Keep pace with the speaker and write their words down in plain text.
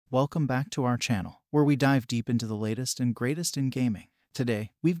welcome back to our channel, where we dive deep into the latest and greatest in gaming.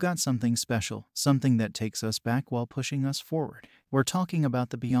 Today, we've got something special, something that takes us back while pushing us forward. We're talking about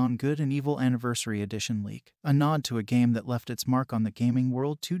the Beyond Good and Evil Anniversary Edition leak, a nod to a game that left its mark on the gaming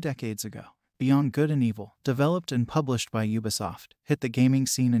world 2 decades ago. Beyond Good and Evil, developed and published by Ubisoft, hit the gaming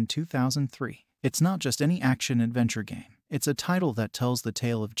scene in 2003. It's not just any action-adventure game. It's a title that tells the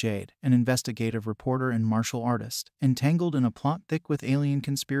tale of Jade, an investigative reporter and martial artist, entangled in a plot thick with alien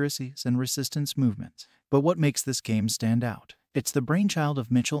conspiracies and resistance movements. But what makes this game stand out? It's the brainchild of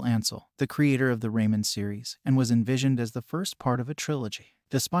Mitchell Ansel, the creator of the Rayman series, and was envisioned as the first part of a trilogy.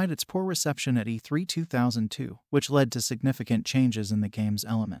 Despite its poor reception at E3 2002, which led to significant changes in the game's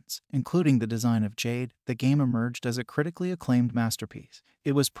elements, including the design of Jade, the game emerged as a critically acclaimed masterpiece.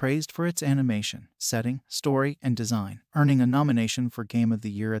 It was praised for its animation, setting, story, and design, earning a nomination for Game of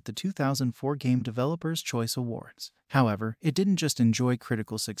the Year at the 2004 Game Developers' Choice Awards. However, it didn't just enjoy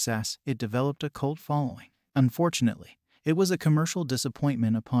critical success, it developed a cult following. Unfortunately, it was a commercial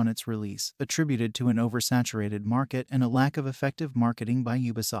disappointment upon its release, attributed to an oversaturated market and a lack of effective marketing by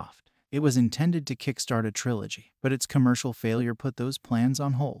Ubisoft. It was intended to kickstart a trilogy, but its commercial failure put those plans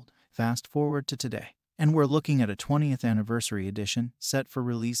on hold. Fast forward to today, and we're looking at a 20th anniversary edition set for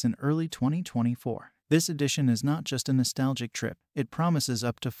release in early 2024. This edition is not just a nostalgic trip, it promises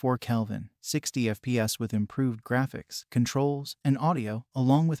up to 4 Kelvin, 60 FPS with improved graphics, controls, and audio,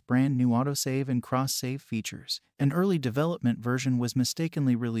 along with brand new autosave and cross-save features. An early development version was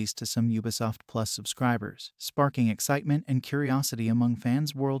mistakenly released to some Ubisoft Plus subscribers, sparking excitement and curiosity among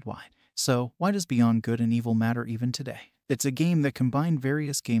fans worldwide. So, why does Beyond Good and Evil matter even today? It's a game that combined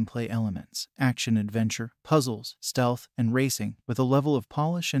various gameplay elements, action-adventure, puzzles, stealth, and racing, with a level of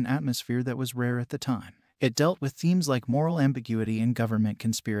polish and atmosphere that was rare at the time. It dealt with themes like moral ambiguity and government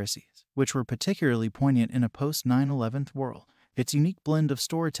conspiracies, which were particularly poignant in a post-9/11 world. Its unique blend of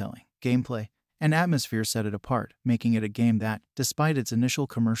storytelling, gameplay, and atmosphere set it apart, making it a game that, despite its initial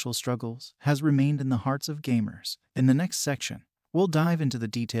commercial struggles, has remained in the hearts of gamers. In the next section, we'll dive into the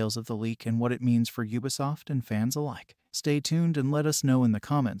details of the leak and what it means for Ubisoft and fans alike. Stay tuned and let us know in the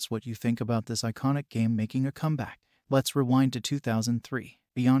comments what you think about this iconic game making a comeback. Let's rewind to 2003.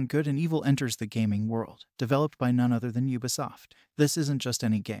 Beyond Good and Evil enters the gaming world, developed by none other than Ubisoft. This isn't just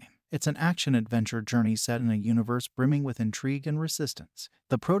any game. It's an action-adventure journey set in a universe brimming with intrigue and resistance.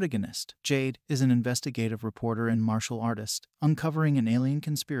 The protagonist, Jade, is an investigative reporter and martial artist, uncovering an alien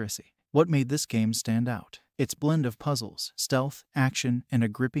conspiracy. What made this game stand out? Its blend of puzzles, stealth, action, and a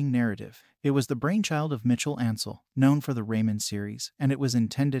gripping narrative. It was the brainchild of Mitchell Ansel, known for the Rayman series, and it was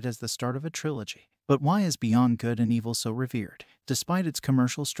intended as the start of a trilogy. But why is Beyond Good and Evil so revered? Despite its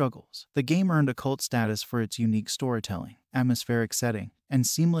commercial struggles, the game earned a cult status for its unique storytelling, atmospheric setting, and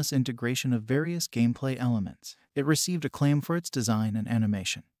seamless integration of various gameplay elements. It received acclaim for its design and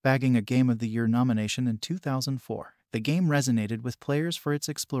animation, bagging a Game of the Year nomination in 2004. The game resonated with players for its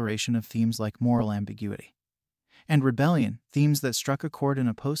exploration of themes like moral ambiguity and rebellion, themes that struck a chord in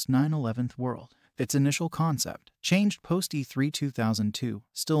a post-9/11 world. Its initial concept, changed post-E3 2002,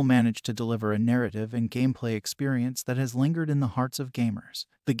 still managed to deliver a narrative and gameplay experience that has lingered in the hearts of gamers.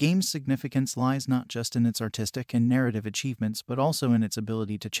 The game's significance lies not just in its artistic and narrative achievements but also in its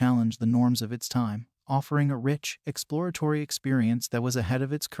ability to challenge the norms of its time, offering a rich, exploratory experience that was ahead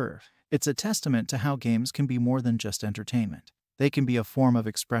of its curve. It's a testament to how games can be more than just entertainment. They can be a form of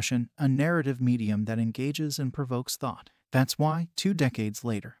expression, a narrative medium that engages and provokes thought. That's why, 2 decades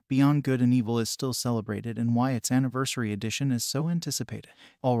later, Beyond Good and Evil is still celebrated and why its anniversary edition is so anticipated.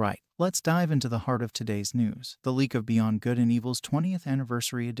 Alright, let's dive into the heart of today's news, the leak of Beyond Good and Evil's 20th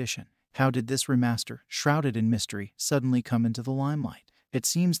anniversary edition. How did this remaster, shrouded in mystery, suddenly come into the limelight? It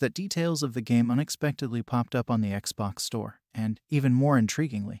seems that details of the game unexpectedly popped up on the Xbox Store, and, even more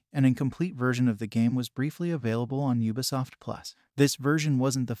intriguingly, an incomplete version of the game was briefly available on Ubisoft Plus. This version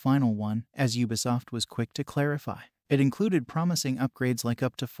wasn't the final one, as Ubisoft was quick to clarify. It included promising upgrades like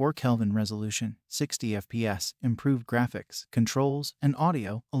up to 4 Kelvin resolution, 60 FPS, improved graphics, controls, and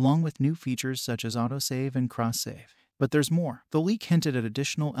audio, along with new features such as autosave and cross-save. But there's more. The leak hinted at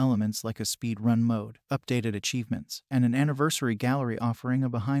additional elements like a speedrun mode, updated achievements, and an anniversary gallery offering a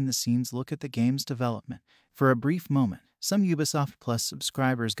behind-the-scenes look at the game's development. For a brief moment, some Ubisoft Plus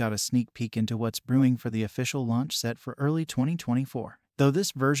subscribers got a sneak peek into what's brewing for the official launch set for early 2024. Though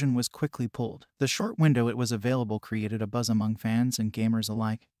this version was quickly pulled, the short window it was available created a buzz among fans and gamers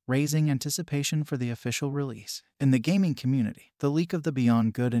alike, raising anticipation for the official release. In the gaming community, the leak of the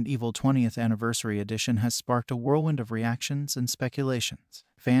Beyond Good and Evil 20th Anniversary Edition has sparked a whirlwind of reactions and speculations.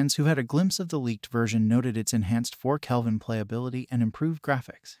 Fans who had a glimpse of the leaked version noted its enhanced 4 Kelvin playability and improved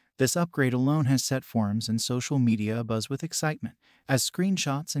graphics. This upgrade alone has set forums and social media abuzz with excitement, as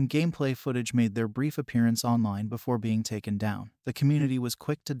screenshots and gameplay footage made their brief appearance online before being taken down. The community was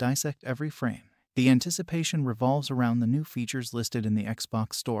quick to dissect every frame. The anticipation revolves around the new features listed in the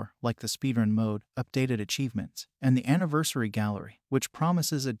Xbox Store, like the speedrun mode, updated achievements, and the Anniversary Gallery, which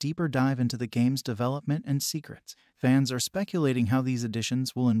promises a deeper dive into the game's development and secrets. Fans are speculating how these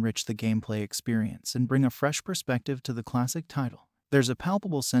additions will enrich the gameplay experience and bring a fresh perspective to the classic title. There's a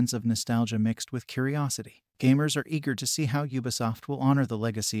palpable sense of nostalgia mixed with curiosity. Gamers are eager to see how Ubisoft will honor the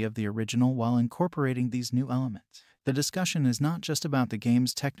legacy of the original while incorporating these new elements. The discussion is not just about the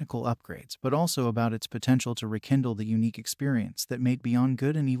game's technical upgrades, but also about its potential to rekindle the unique experience that made Beyond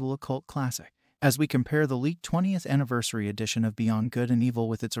Good and Evil a cult classic. As we compare the leaked 20th anniversary edition of Beyond Good and Evil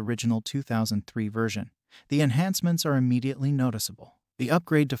with its original 2003 version, the enhancements are immediately noticeable. The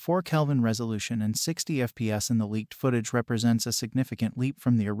upgrade to 4K Kelvin resolution and 60 FPS in the leaked footage represents a significant leap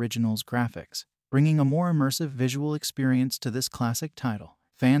from the original's graphics, bringing a more immersive visual experience to this classic title.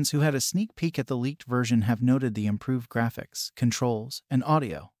 Fans who had a sneak peek at the leaked version have noted the improved graphics, controls, and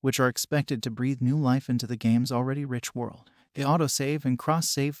audio, which are expected to breathe new life into the game's already rich world. The autosave and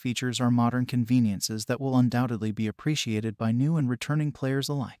cross-save features are modern conveniences that will undoubtedly be appreciated by new and returning players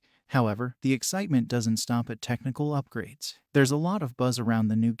alike. However, the excitement doesn't stop at technical upgrades. There's a lot of buzz around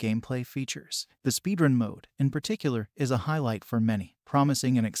the new gameplay features. The speedrun mode, in particular, is a highlight for many,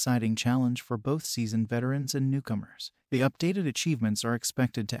 promising an exciting challenge for both seasoned veterans and newcomers. The updated achievements are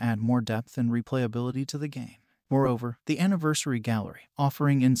expected to add more depth and replayability to the game. Moreover, the Anniversary Gallery,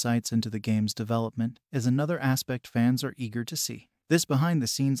 offering insights into the game's development, is another aspect fans are eager to see. This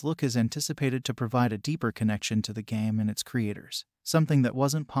behind-the-scenes look is anticipated to provide a deeper connection to the game and its creators, something that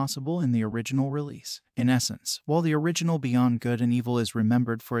wasn't possible in the original release. In essence, while the original Beyond Good and Evil is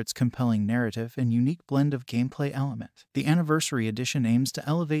remembered for its compelling narrative and unique blend of gameplay elements, the Anniversary Edition aims to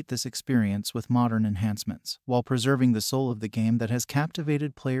elevate this experience with modern enhancements, while preserving the soul of the game that has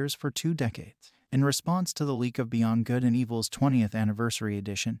captivated players for 2 decades. In response to the leak of Beyond Good and Evil's 20th Anniversary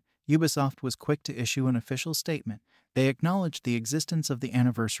Edition, Ubisoft was quick to issue an official statement. They acknowledged the existence of the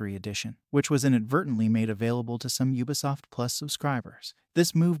Anniversary Edition, which was inadvertently made available to some Ubisoft Plus subscribers.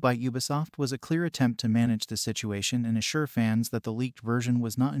 This move by Ubisoft was a clear attempt to manage the situation and assure fans that the leaked version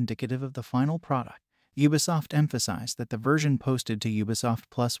was not indicative of the final product. Ubisoft emphasized that the version posted to Ubisoft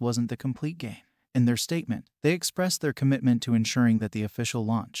Plus wasn't the complete game. In their statement, they expressed their commitment to ensuring that the official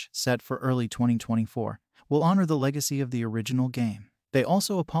launch, set for early 2024, will honor the legacy of the original game. They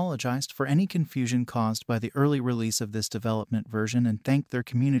also apologized for any confusion caused by the early release of this development version and thanked their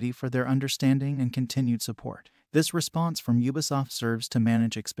community for their understanding and continued support. This response from Ubisoft serves to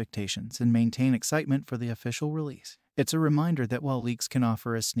manage expectations and maintain excitement for the official release. It's a reminder that while leaks can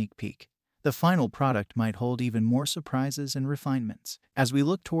offer a sneak peek, the final product might hold even more surprises and refinements. As we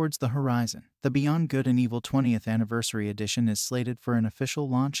look towards the horizon, the Beyond Good and Evil 20th Anniversary Edition is slated for an official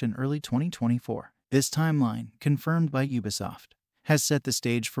launch in early 2024. This timeline, confirmed by Ubisoft, has set the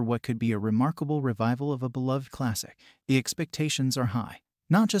stage for what could be a remarkable revival of a beloved classic. The expectations are high,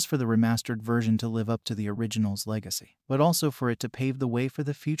 not just for the remastered version to live up to the original's legacy, but also for it to pave the way for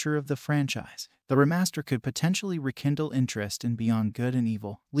the future of the franchise. The remaster could potentially rekindle interest in Beyond Good and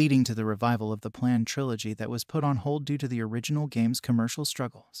Evil, leading to the revival of the planned trilogy that was put on hold due to the original game's commercial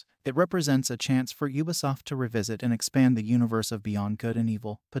struggles. It represents a chance for Ubisoft to revisit and expand the universe of Beyond Good and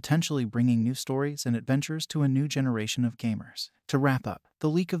Evil, potentially bringing new stories and adventures to a new generation of gamers. To wrap up, the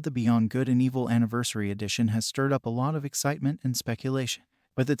leak of the Beyond Good and Evil Anniversary Edition has stirred up a lot of excitement and speculation.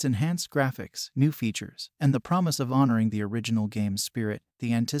 With its enhanced graphics, new features, and the promise of honoring the original game's spirit,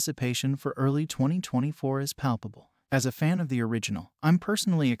 the anticipation for early 2024 is palpable. As a fan of the original, I'm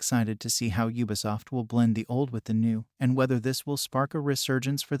personally excited to see how Ubisoft will blend the old with the new, and whether this will spark a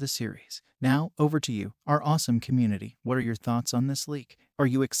resurgence for the series. Now, over to you, our awesome community. What are your thoughts on this leak? Are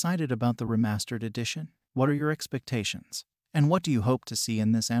you excited about the remastered edition? What are your expectations? And what do you hope to see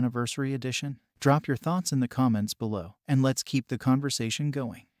in this Anniversary Edition? Drop your thoughts in the comments below, and let's keep the conversation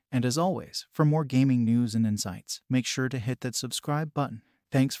going. And as always, for more gaming news and insights, make sure to hit that subscribe button.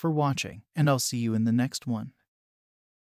 Thanks for watching, and I'll see you in the next one.